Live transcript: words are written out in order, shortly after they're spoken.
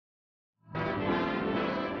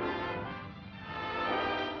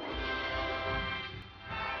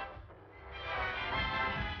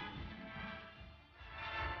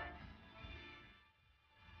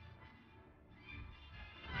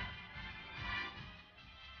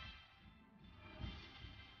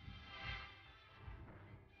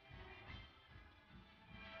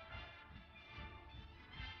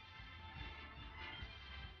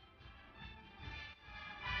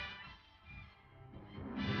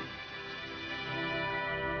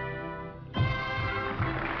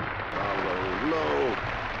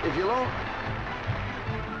if you don't...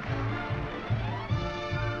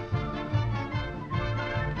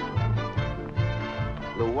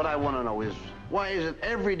 Lou, what I want to know is, why is it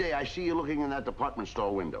every day I see you looking in that department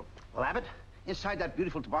store window? Well, Abbott, inside that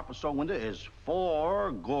beautiful department store window is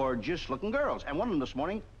 4 gorgeous-looking girls, and one of them this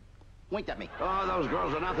morning winked at me. Oh, those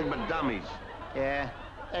girls are nothing but dummies. Yeah,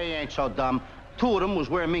 they ain't so dumb. 2 of them was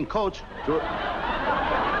wearing mink coats. Listen,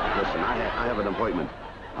 I have an appointment.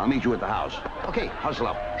 I'll meet you at the house. Okay. Hustle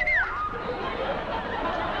up.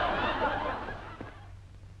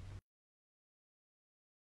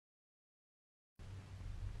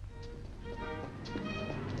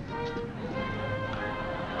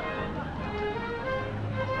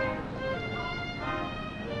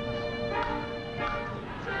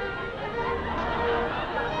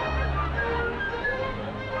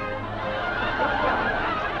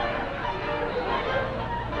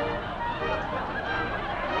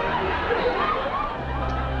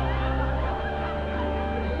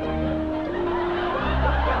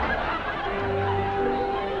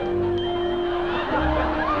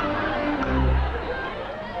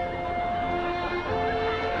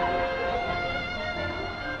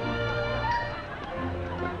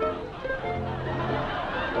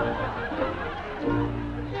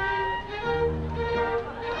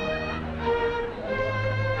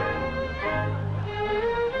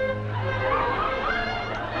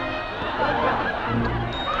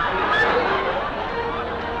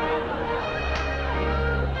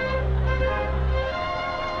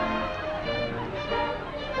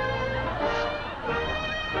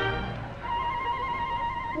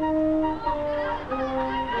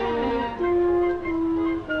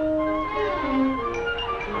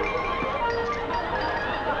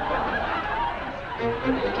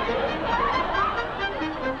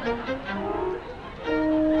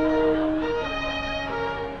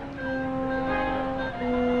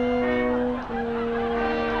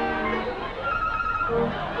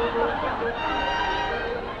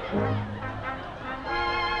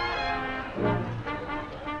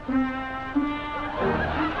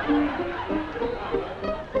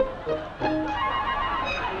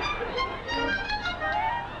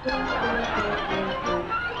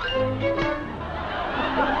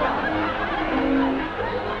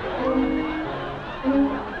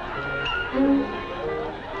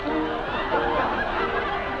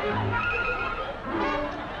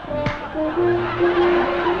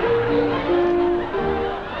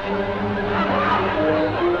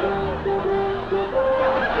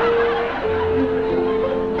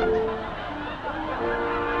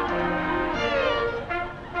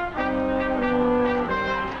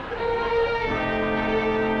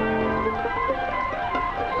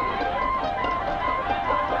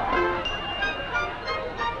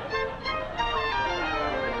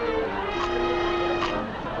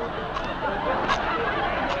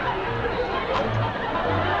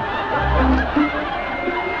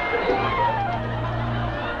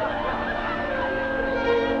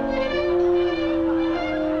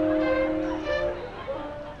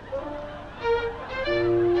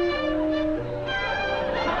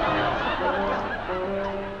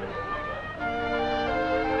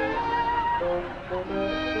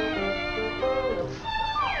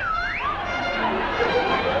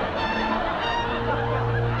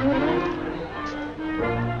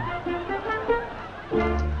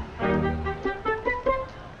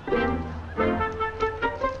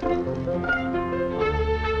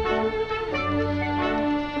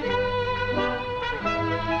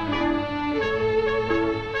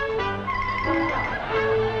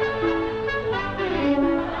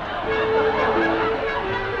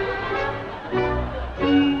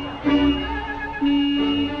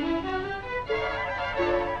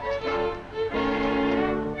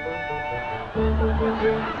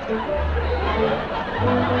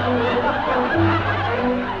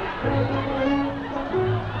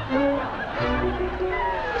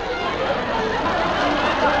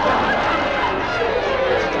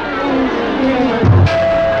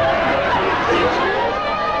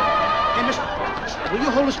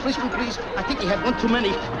 Policeman, please. I think he had one too many.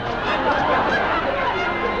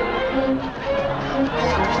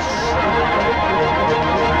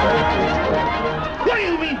 What do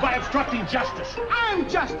you mean by obstructing justice? I'm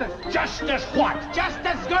justice. Justice what? Just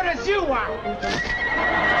as good as you are.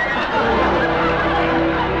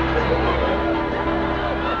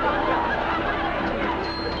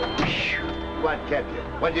 What kept you?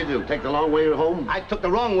 What'd you do? Take the long way home? I took the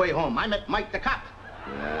wrong way home. I met Mike the cop.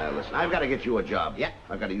 Listen, I've got to get you a job. Yeah?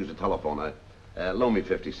 I've got to use the telephone. Loan me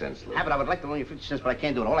 50 cents, Lou. Abbott, I would like to loan you 50 cents, but I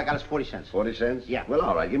can't do it. All I got is 40 cents. 40 cents? Yeah. Well,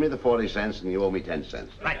 all right. Give me the 40 cents and you owe me 10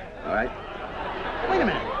 cents. Right. All right? Wait a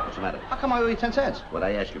minute. What's the matter? How come I owe you 10 cents? What'd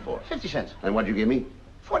I ask you for? 50 cents. And what'd you give me?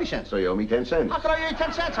 40 cents. So you owe me 10 cents. How could I owe you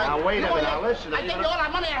 10 cents? Now, wait a minute. Now, listen. I gave you all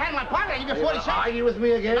that money I had in my pocket. I give you 40 cents. Argue with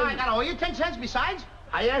me again? Now I gotta owe you 10 cents besides?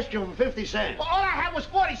 I asked you for 50 cents. Well, all I had was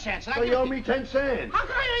 40 cents. And So you owe me 10 cents. How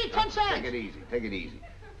can I owe you 10 cents? Take it easy. Take it easy.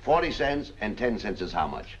 40 cents and 10 cents is how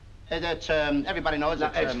much? That's, everybody knows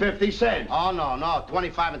It's 50 cents. Oh, no.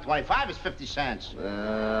 25 and 25 is 50 cents. Give me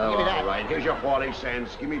that. All right, here's your 40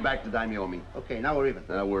 cents. Give me back the dime you owe me. Okay, now we're even.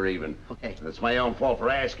 We're even. Okay. It's my own fault for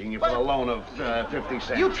asking you for a loan of 50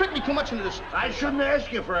 cents. You tricked me too much into this. I shouldn't ask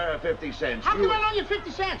you for 50 cents. How can I loan you 50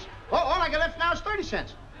 cents? Oh, all I got left now is 30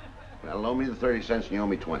 cents. Well, loan me the 30 cents and you owe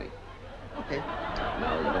me 20. Okay.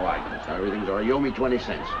 No arguments. Everything's all right. You owe me 20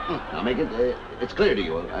 cents. Now make it, it's clear to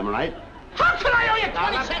you, am I right? How can I owe you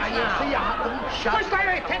 20 cents now? Shut First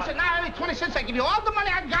I owe you 10 cents, now I owe you 20 cents. I give you all the money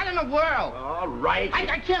I've got in the world. All right.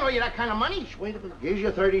 I can't owe you that kind of money. Wait a minute. Here's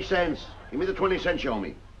your 30 cents. Give me the 20 cents you owe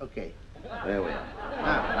me. Okay. There we are.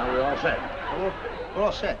 Now we're all set. We're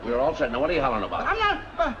all set. We're all set. Now what are you hollering about? I'm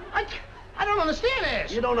not, I don't understand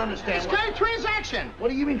this. You don't understand. It's kind of transaction. What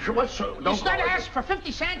do you mean? What's so? You start to ask for 50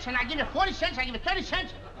 cents, and I give you 40 cents, I give you 30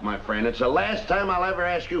 cents. My friend, it's the last time I'll ever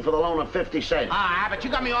ask you for the loan of 50 cents. Ah, Abbott, you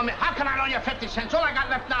got me on me. How can I loan you 50 cents? All I got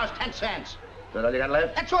left now is 10 cents. Is that all you got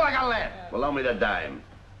left? That's all I got left. Well, loan me the dime.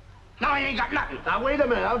 Now I ain't got nothing. Now, wait a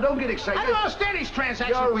minute. Now, don't get excited. I don't understand these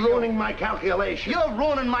transactions. You're with ruining my calculation. You're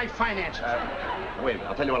ruining my finances. Wait a minute.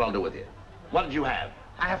 I'll tell you what I'll do with you. What did you have?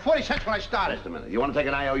 I have 40 cents when I started. Just a minute. You want to take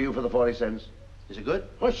an IOU for the 40 cents? Is it good?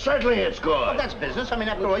 Well, certainly it's good. Well, that's business. I mean,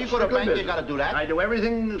 after all, you go to a bank, you got to do that. I do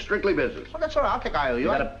everything strictly business. Well, that's all right. I'll take IOU.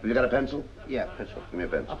 You got a pencil? Yeah, pencil. Give me a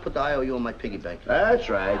pencil. I'll put the IOU in my piggy bank. That's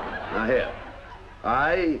right. Now, here.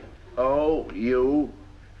 I owe you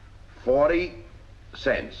 40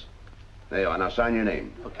 cents. There you are. Now, sign your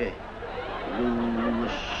name. Okay.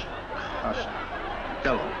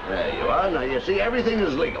 Costello. There you are. Now, you see, everything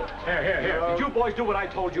is legal. Here. Did you boys do what I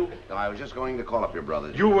told you? No, I was just going to call up your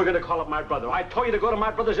brother. You were going to call up my brother. I told you to go to my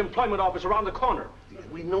brother's employment office around the corner.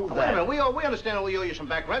 We know that. Wait a minute. We understand that we owe you some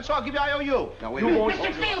back rent, so I'll give you IOU. Now, wait You a minute. won't.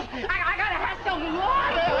 Mr. Fields, I gotta have some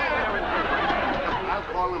water. I'll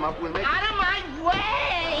call him up. We'll make... Out of my way.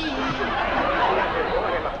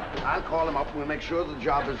 I'll call him up and we'll make sure the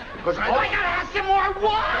job is... Because I gotta have some more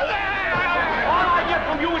water. All I get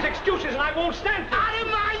from you is excuses, and I won't stand for it. Out of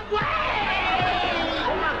my way.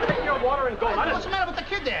 Come on, take your water and go. What's the matter with the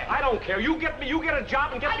kid there? I don't care. You get a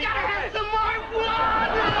job and get I me... gotta have some more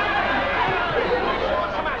water.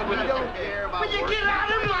 What's the matter with We it? don't care about... Will you get out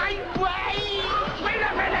of my way? Wait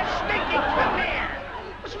a minute, Stinky, come here.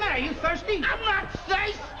 What's the matter? Are you thirsty? I'm not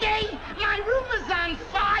thirsty. My room is on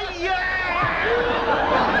fire.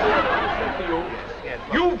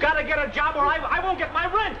 You've got to get a job or I won't get my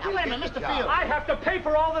rent. Hey, wait a minute, Mr. Field. I have to pay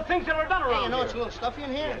for all the things that are done around Hey, you know here. it's a little stuffy in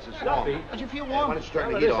here. Yes, it's Stuffy. warm. Don't you feel Why warm? don't you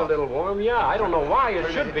turn Well, the it heat is a off? little warm, yeah. I don't know why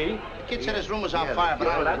it should be. The kid said his room was on Yeah, fire, but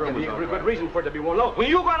yeah, I That don't could be room a is good on reason for it to be warm. Look, when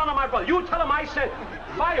you go out on my brother, you tell him I said,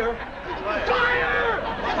 fire! Fire!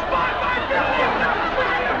 It's my building!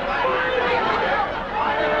 Fire!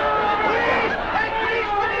 Please! Hey, please,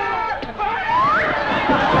 fire!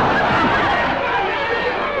 Fire!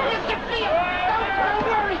 Mr. Field,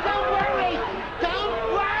 don't worry.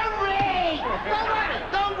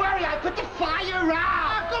 Don't worry. I'll put the fire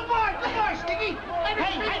out. Good boy, Sticky.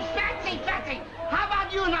 Hey, Fatsy. How about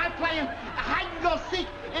you and I playing hide and go seek,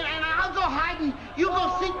 and I'll go hide and you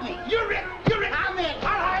go seek me. You're in. I'm in.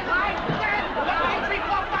 All right. 1, 2, 3,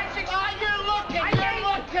 4, 5, 6. Oh, you're looking. Go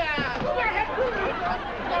ahead.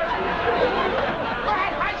 Go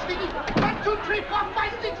ahead, hide, Sticky. 1, 2, 3, 4,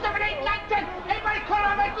 5, 6, 7, 8, 9, 10. Everybody call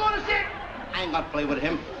out. I'm going to sit. I ain't gonna play with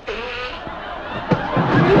him.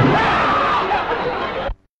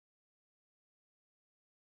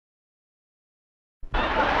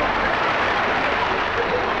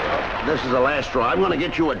 This is the last straw. I'm going to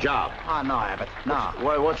get you a job. Oh, no, Abbott. No.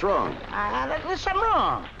 Why, what's wrong? There's something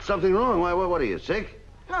wrong. Something wrong? Why, what are you, sick?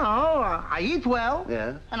 No, I eat well.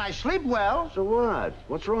 Yeah. And I sleep well. So what?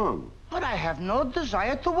 What's wrong? But I have no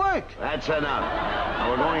desire to work. That's enough. Now,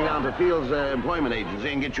 we're going down to Field's employment agency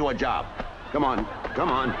and get you a job. Come on.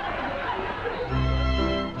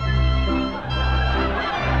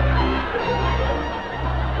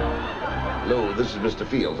 Lou, this is Mr.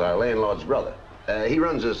 Fields, our landlord's brother. He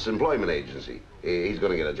runs this employment agency. He's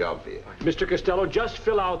going to get a job for you. Mr. Costello, just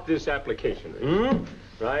fill out this application.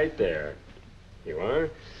 Right there. You are.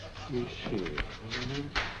 Let me see.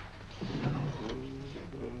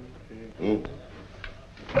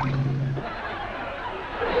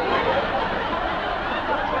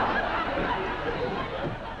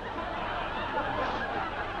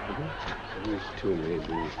 These two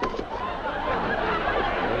maybe.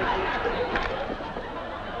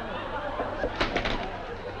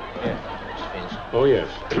 Oh, yes.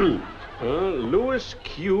 Louis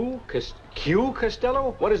Q.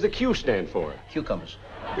 Costello? What does the Q stand for? Cucumbers.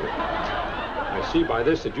 I see by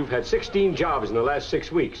this that you've had 16 jobs in the last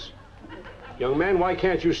 6 weeks. Young man, why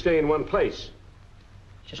can't you stay in one place?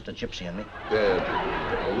 Just a gypsy on me.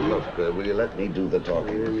 Look, will you let me do the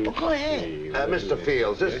talking? Well, go ahead. Mr.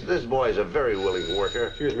 Fields, this boy is a very willing worker.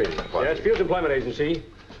 Excuse me. Yes, Fields Employment Agency.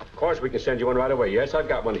 Of course, we can send you one right away. Yes, I've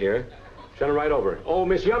got one here. Send it right over. Oh,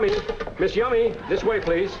 Miss Yummy. Miss Yummy, this way,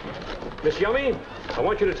 please. Miss Yummy, I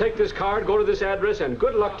want you to take this card, go to this address, and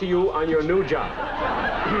good luck to you on your new job.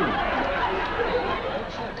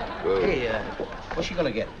 Hey, what's she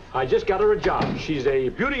gonna get? I just got her a job. She's a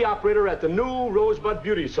beauty operator at the new Rosebud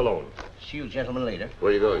Beauty Salon. See you gentlemen later.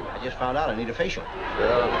 Where are you going? I just found out I need a facial.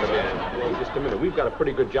 Well, just a minute. We've got a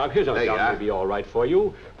pretty good job. Here's a There you job are. may be all right for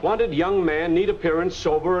you. Wanted young man, neat appearance,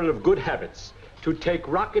 sober, and of good habits. To take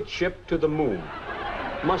rocket ship to the moon.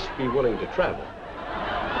 Must be willing to travel.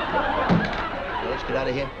 Now, let's get out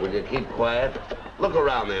of here. Will you keep quiet? Look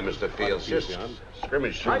around there, Mr. Fields. Just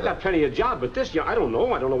scrimmage through I've got plenty of job, but this young, I don't know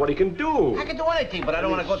what he can do. I can do anything, but I don't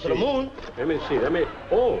want to go to the moon. Let me see.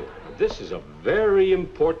 Oh, this is a very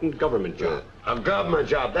important government job. A government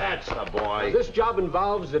job, that's the boy. This job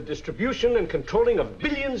involves the distribution and controlling of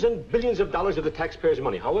billions and billions of dollars of the taxpayers'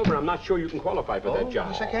 money. However, I'm not sure you can qualify for that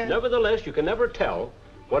job. Yes, I can. Nevertheless, you can never tell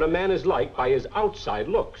what a man is like by his outside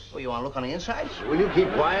looks. Oh, you want to look on the inside? Will you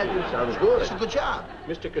keep quiet? It sounds good. It's a good job.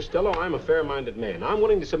 Mr. Costello, I'm a fair-minded man. I'm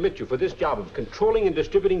willing to submit you for this job of controlling and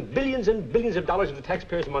distributing billions and billions of dollars of the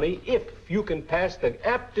taxpayers' money if you can pass the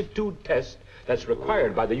aptitude test that's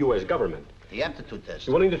required by the U.S. government. The aptitude test.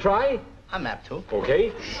 You willing to try? I'm apt to.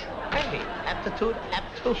 Okay. Baby, aptitude.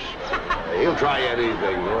 He'll try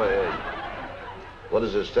anything. Go ahead. What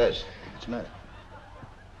is this test? What's the matter?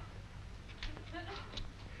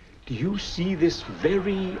 Do you see this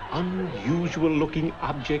very unusual-looking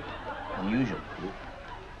object? Unusual.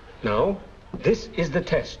 Now, this is the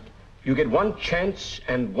test. You get one chance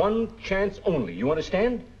and one chance only. You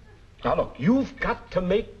understand? Now, look, you've got to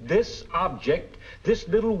make this object, this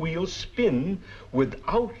little wheel, spin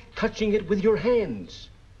without touching it with your hands.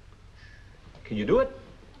 Can you do it?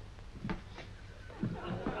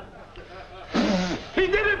 He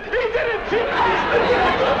did it! He did it! He passed the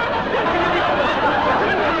test!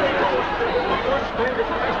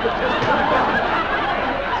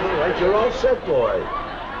 All right, you're all set, boy.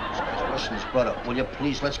 Listen, brother, will you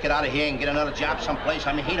please, let's get out of here and get another job someplace.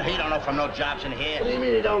 I mean, he don't know from no jobs in here. What do you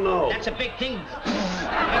mean you don't know? That's a big thing.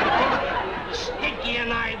 Stinky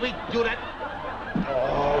and I, we do that.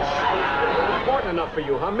 Important enough for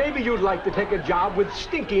you, huh? Maybe you'd like to take a job with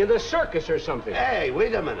Stinky in the circus or something. Hey,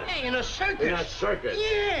 wait a minute. Hey, in a circus. In a circus?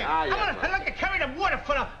 Yeah. Ah, yeah. I'd like to carry the water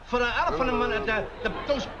for the elephant and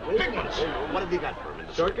those big ones. What have you got for him in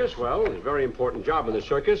the Circus? Well, a very important job in the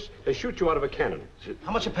circus. They shoot you out of a cannon.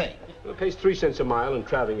 How much you pay? It pays 3 cents a mile in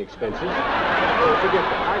traveling expenses. Oh, forget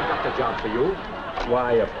that. I've got the job for you.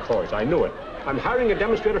 Why, of course, I knew it. I'm hiring a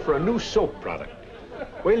demonstrator for a new soap product.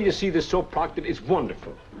 Wait till you see this soap product. It's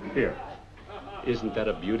wonderful. Here. Isn't that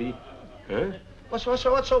a beauty? Huh? What's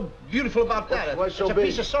so beautiful about that? What's so it's a big?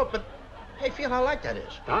 piece of soap, but hey, feel how light that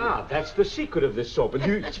is. Ah, that's the secret of this soap.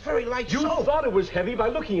 And That's very light you soap. thought it was heavy by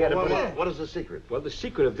looking at it, but What is the secret? well, the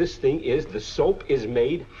secret of this thing is the soap is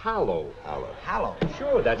made hollow. Hollow.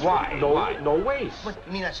 Sure, that's Why? no waste. What,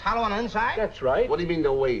 you mean that's hollow on the inside? That's right. What do you mean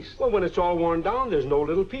no waste? Well, when it's all worn down, there's no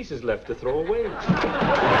little pieces left to throw away. This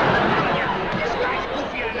guy's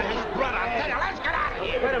goofier than his brother. I tell you, let's get out of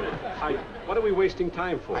here. Wait a minute. What are we wasting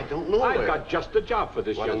time for? I don't know. I've got just a job for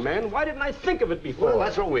this What young is man. Why didn't I think of it before? Well,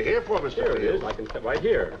 that's what we're here for, Mr. Here it is. Fields. I can right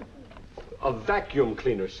here. A vacuum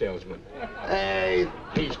cleaner salesman. Hey,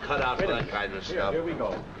 he's cut out for that kind of stuff. Here we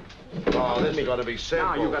go. Oh, this is going to be simple.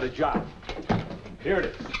 Now you got a job. Here it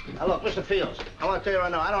is. Now, look, Mr. Fields, I want to tell you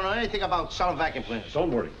right now, I don't know anything about selling vacuum cleaners.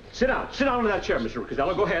 Don't worry. Sit down. Sit down in that chair, Mr.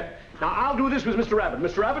 Costello. Go ahead. Now, I'll do this with Mr. Abbott.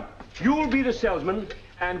 Mr. Abbott, you'll be the salesman,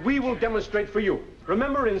 and we will demonstrate for you.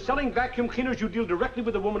 Remember, in selling vacuum cleaners, you deal directly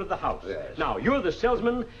with the woman of the house. Yes. Now, you're the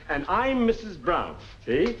salesman, and I'm Mrs. Brown.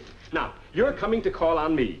 See? Now, you're coming to call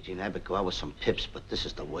on me. Gene, I would go out with some pips, but this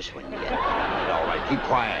is the worst one yet. All right, keep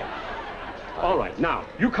quiet. All right. Now,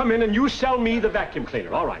 you come in and you sell me the vacuum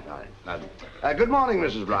cleaner. All right. Good morning,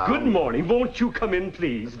 Mrs. Brown. Good morning. Won't you come in,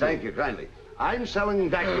 please? Thank you, kindly. I'm selling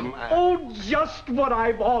vacuum... Oh, just what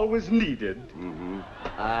I've always needed.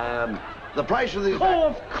 the price of these... Oh,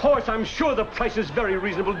 of course. I'm sure the price is very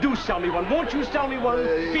reasonable. Do sell me one. Won't you sell me one?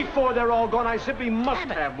 Before they're all gone, I simply must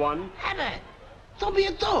have one. Abbott, don't be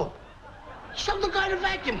a dope. Sell the guy the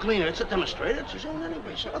vacuum cleaner. It's a demonstrator. It's his own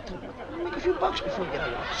anyway. Sell it to him. Make a few bucks before you get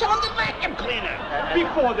out. Sell him the vacuum cleaner.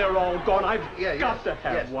 Before they're all gone, I've got to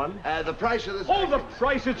have yes. one. The price of this... Oh, the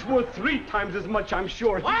price, it's worth 3 times as much, I'm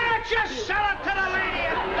sure. Why don't you sell it to the lady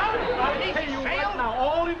and I'll pay you right now,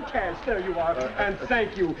 all in cash. There you are. And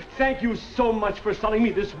thank you. Thank you so much for selling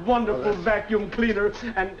me this wonderful vacuum cleaner.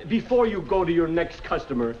 And before you go to your next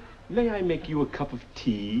customer, may I make you a cup of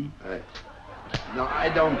tea? No, I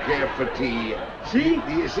don't care for tea. See?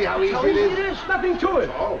 Do you see how easy How it easy is? it is. Nothing to it.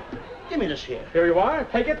 Oh. Give me this here. Here you are.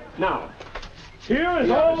 Take it. Now, here is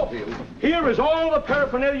all the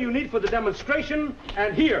paraphernalia you need for the demonstration,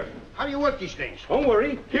 and here. How do you work these things? Don't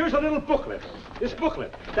worry. Here's a little booklet. This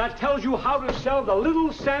booklet that tells you how to sell the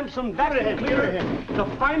little Samson vacuum cleaner, the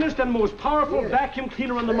finest and most powerful vacuum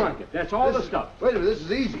cleaner on the market. That's all the stuff. Wait a minute, this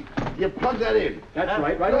is easy. You plug that in. That's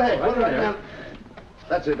right. Right Go ahead. right Put it right there. now.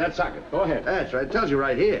 That's it, that socket. Go ahead. That's right. It tells you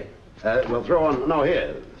right here. We'll throw on... No,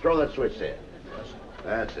 here. Throw that switch there.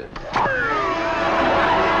 That's it.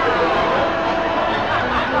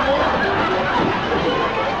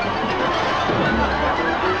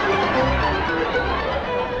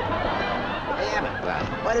 Hey,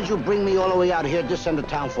 Abbott. Why did you bring me all the way out here this end of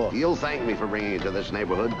town for? You'll thank me for bringing you to this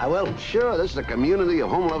neighborhood. I will. Sure, this is a community of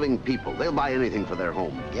home-loving people. They'll buy anything for their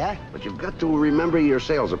home. Yeah? But you've got to remember your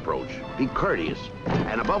sales approach. Be courteous.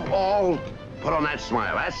 And above all, put on that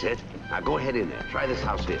smile. That's it. Now go ahead in there. Try this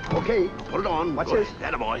house here. Okay. Put it on. Watch Good. this.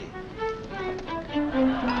 Attaboy.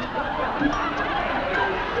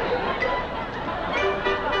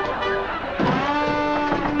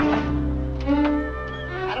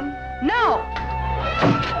 Adam? No!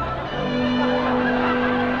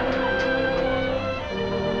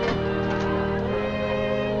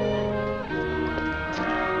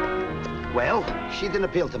 Well, She didn't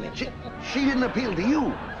appeal to me. she didn't appeal to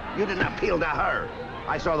you. You didn't appeal to her.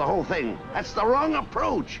 I saw the whole thing. That's the wrong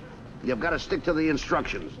approach. You've got to stick to the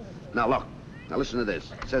instructions. Now, look. Now, listen to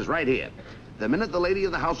this. It says right here, the minute the lady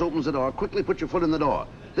of the house opens the door, quickly put your foot in the door.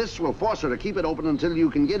 This will force her to keep it open until you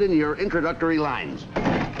can get in your introductory lines.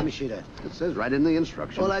 Let me see that. It says right in the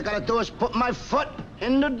instructions. All I gotta do is put my foot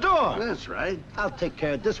in the door. That's right. I'll take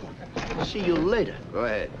care of this one. See you later. Go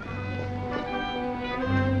ahead.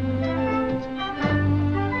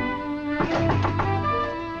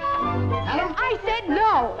 Adam? I said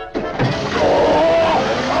no!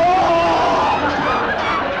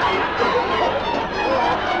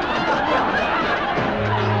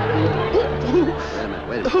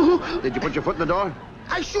 Wait a minute. Did you put your foot in the door?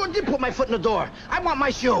 I sure did put my foot in the door. I want my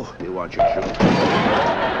shoe. You want your shoe? Well,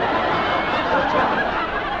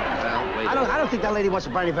 wait a minute. I don't think that lady wants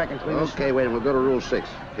to buy any vacuum cleaners. Okay, wait, we'll go to rule 6.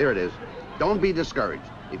 Here it is. Don't be discouraged.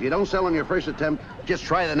 If you don't sell on your first attempt, just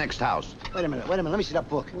try the next house. Wait a minute. Let me see that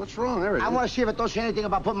book. What's wrong? There it is. I want to see if it don't say anything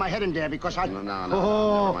about putting my head in there because I... No,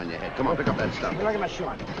 Oh. never mind your head. Come on, pick up that stuff. Look at my shoe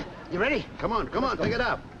on. You ready? Come on, pick it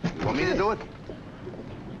up. You want me to do it?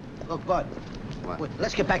 Look, Bud. What? Wait,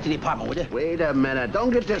 let's get back to the apartment, will you? Wait a minute. Don't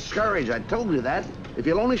get discouraged. I told you that. If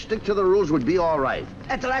you'll only stick to the rules, we'd be all right.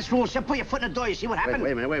 At the last rule, said put your foot in the door. You see what happened?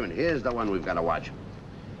 Wait a minute. Here's the one we've got to watch.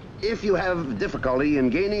 If you have difficulty in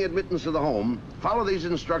gaining admittance to the home, follow these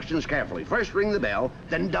instructions carefully. First, ring the bell,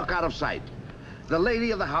 then duck out of sight. The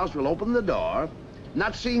lady of the house will open the door.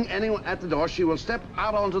 Not seeing anyone at the door, she will step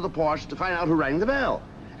out onto the porch to find out who rang the bell.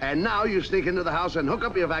 And now you sneak into the house and hook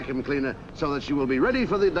up your vacuum cleaner so that she will be ready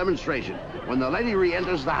for the demonstration when the lady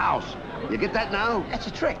re-enters the house. You get that now? That's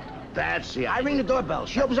a trick. That's the I idea. ring the doorbell.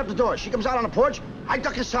 She opens up the door. She comes out on the porch. I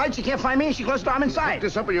duck inside. She can't find me. She closes the door. I'm Hook inside.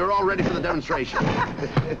 this up and you're all ready for the demonstration.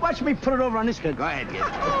 Watch me put it over on this kid. Go ahead,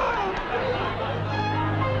 kid.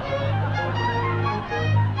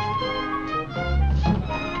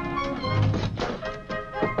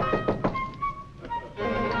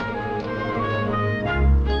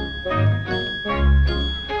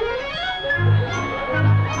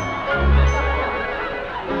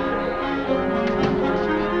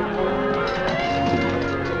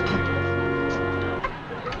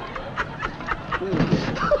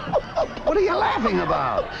 What are you laughing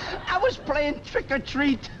about? I was playing trick or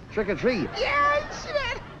treat. Trick or treat. Yeah, see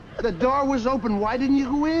that? The door was open. Why didn't you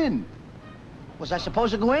go in? Was I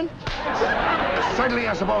supposed to go in? Certainly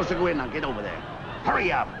you're supposed to go in. Now get over there.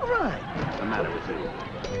 Hurry up. All right. What's the matter with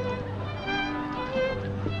you?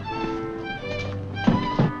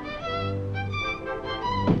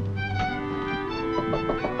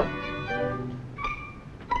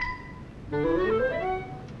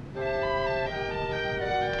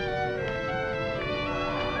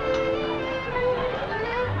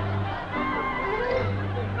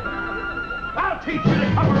 I'll teach you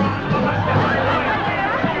to come around.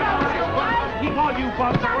 Keep all you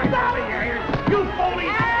bums away from me.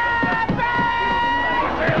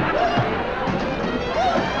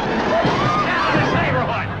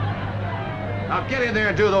 Now get in there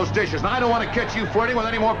and do those dishes. Now, I don't want to catch you flirting with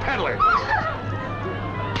any more peddlers.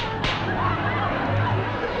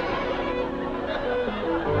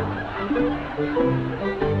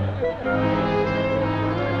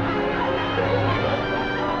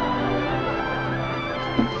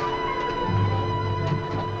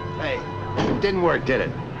 Hey, it didn't work, did it?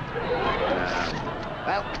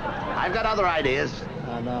 Well, I've got other ideas.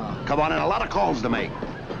 I know. Come on, and a lot of calls to make.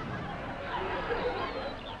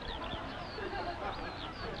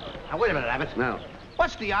 Now, wait a minute, Abbott. Now,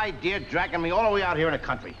 What's the idea of dragging me all the way out here in the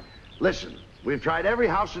country? listen, we've tried every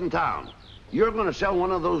house in town. You're going to sell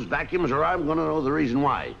one of those vacuums, or I'm going to know the reason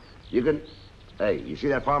why. You can... Hey, you see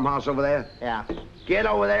that farmhouse over there? Yeah. Get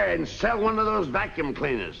over there and sell one of those vacuum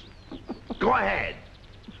cleaners. Go ahead.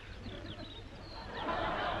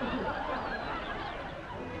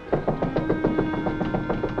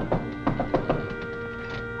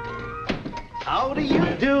 How do you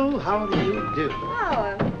do? How do you do?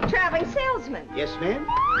 Oh, a traveling salesman. Yes, ma'am?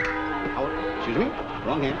 Excuse me?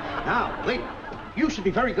 Wrong hand. Now, lady, you should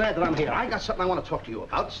be very glad that I'm here. I got something I want to talk to you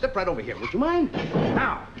about. Step right over here, would you mind?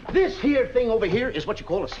 Now, this here thing over here is what you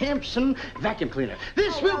call a Samson vacuum cleaner.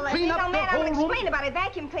 This will clean up the whole room. Explain about a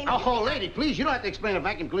vacuum cleaner. Oh, lady, please, you don't have to explain a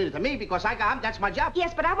vacuum cleaner to me because that's my job.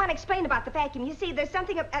 Yes, but I want to explain about the vacuum. You see, there's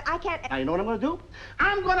something I can't... Now, you know what I'm going to do?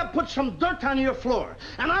 I'm going to put some dirt on your floor,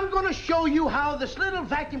 and I'm going to show you how this little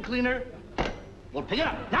vacuum cleaner will pick it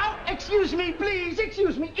up. Now, excuse me, please,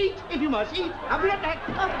 excuse me. Eat, if you must, eat. I'll be right back.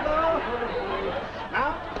 Now,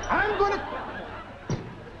 I'm going to...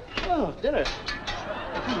 Oh, dinner.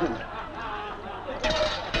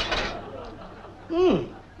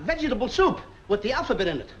 Vegetable soup with the alphabet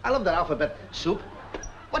in it. I love that alphabet soup.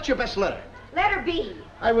 What's your best letter? Letter B.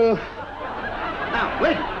 I will... Now,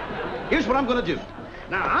 wait. Here's what I'm going to do.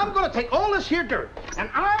 Now, I'm going to take all this here dirt, and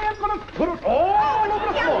I am going to put it all over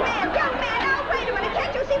the floor. Young man, now, wait a minute.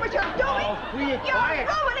 Can't you see what you're doing? Oh, quiet.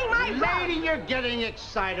 You're ruining my room. Lady, you're getting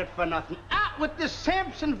excited for nothing. Out with this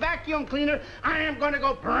Samson vacuum cleaner. I am going to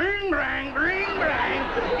go bring, brang,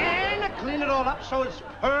 and clean it all up so it's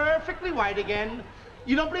perfectly white again.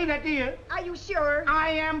 You don't believe that, do you? Are you sure? I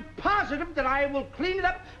am positive that I will clean it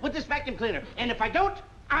up with this vacuum cleaner. And if I don't,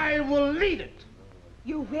 I will eat it.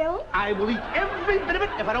 You will? I will eat every bit of it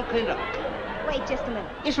if I don't clean it up. Wait just a minute.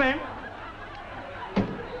 Yes, ma'am.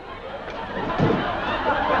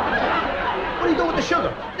 What are you doing with the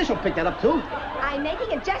sugar? This will pick that up, too. I'm making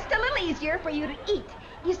it just a little easier for you to eat.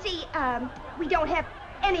 You see, we don't have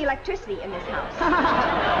any electricity in this house.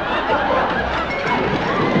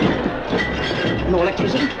 No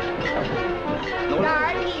electricity?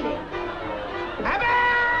 Start eating. Abbott!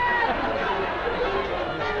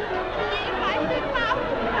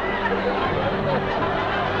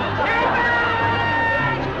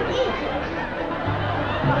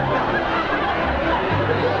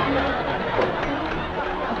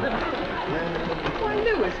 Why,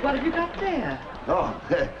 Louis, what have you got there? Oh,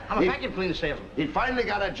 I'm a vacuum cleaner salesman. he finally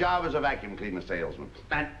got a job as a vacuum cleaner salesman.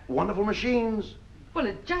 And wonderful machines. Well,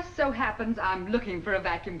 it just so happens I'm looking for a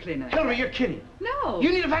vacuum cleaner. Hillary, you're kidding. No.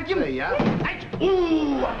 You need a vacuum? There you are.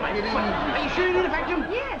 Ooh, are you sure you need a vacuum?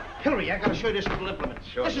 Yes. Hillary, I gotta show you this little implement.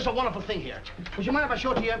 Sure. This is a wonderful thing here. Would you mind if I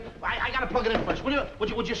show it to you? I gotta plug it in first.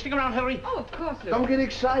 Would you stick around, Hillary? Oh, of course, Louis. Don't get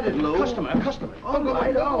excited, Lou. A customer. Oh,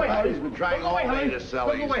 I know. away, Harry's Hillary. been trying Go away, all day Hillary. to sell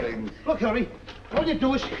Go these away. things. Look, Hillary, all you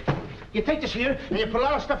do is you take this here and you put a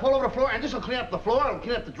lot of stuff all over the floor, and this will clean up the floor, it'll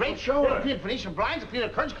clean up the drapes, Sure. it'll clean up Venetian blinds, it'll clean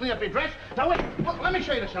up curtains, clean up your dress. Now wait, look, let me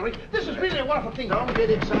show you this, Hillary. This is really a wonderful thing. Don't get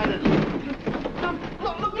excited, Lou.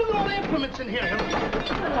 Look at all the implements in here, Hillary. Don't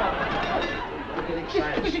get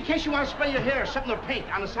excited. Just in case you want to spray your hair or something or paint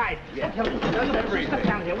on the side. Yeah. Look, Hillary, look, Everything. stuff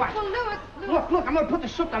down here, watch. Well, Louis. Look, I'm gonna put the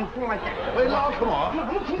soap on the floor like that. Wait, Lou, come on. Look,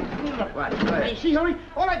 I'm gonna clean it up. Right, go ahead. Hey, see, Hillary?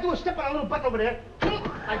 All I do is step on a little button over there,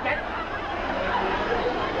 like that.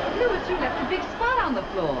 Louis, you left a big spot on the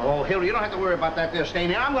floor. Oh, Hillary, you don't have to worry about that there stain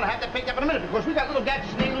here. I'm gonna have that picked up in a minute because we got little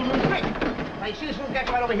gadgets in the little room break. Now, you see this little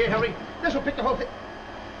gadget right over here, Hillary? This will pick the whole thing.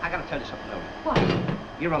 I gotta tell you something, Hillary. What?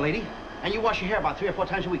 You're a lady, and you wash your hair about 3 or 4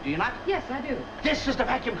 times a week, do you not? Yes, I do. This is the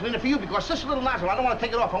vacuum cleaner for you because this little nozzle, I don't want to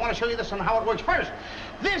take it off. I want to show you this and how it works first.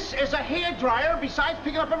 This is a hair dryer besides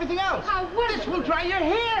picking up everything else. How wonderful. This will dry your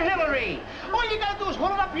hair, Hillary. All you got to do is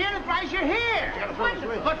hold it up here and it dries your hair.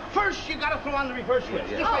 Wonderful. But first, you got to throw on the reverse switch.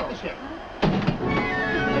 Yeah. Just like this here.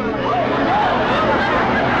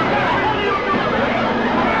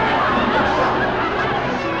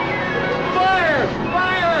 Fire!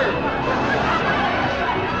 Fire!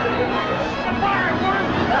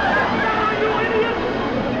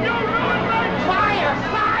 Fire!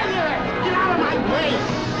 Fire! Get out of my way!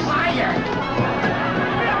 Fire!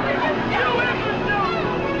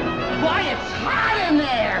 Why, it's hot!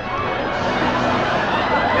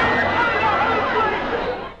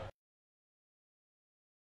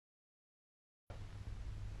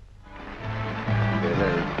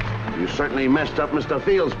 he messed up Mr.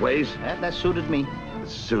 Field's place. That suited me. It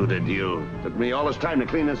suited you. Took me all this time to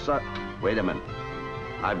clean this up. Wait a minute.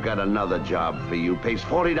 I've got another job for you. Pays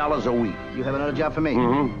 $40 a week. You have another job for me?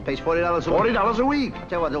 Mm-hmm. Pays $40 a week? $40 a week.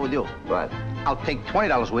 Tell you what we'll do. What? I'll take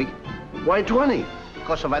 $20 a week. Why 20?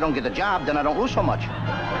 Because if I don't get the job, then I don't lose so much.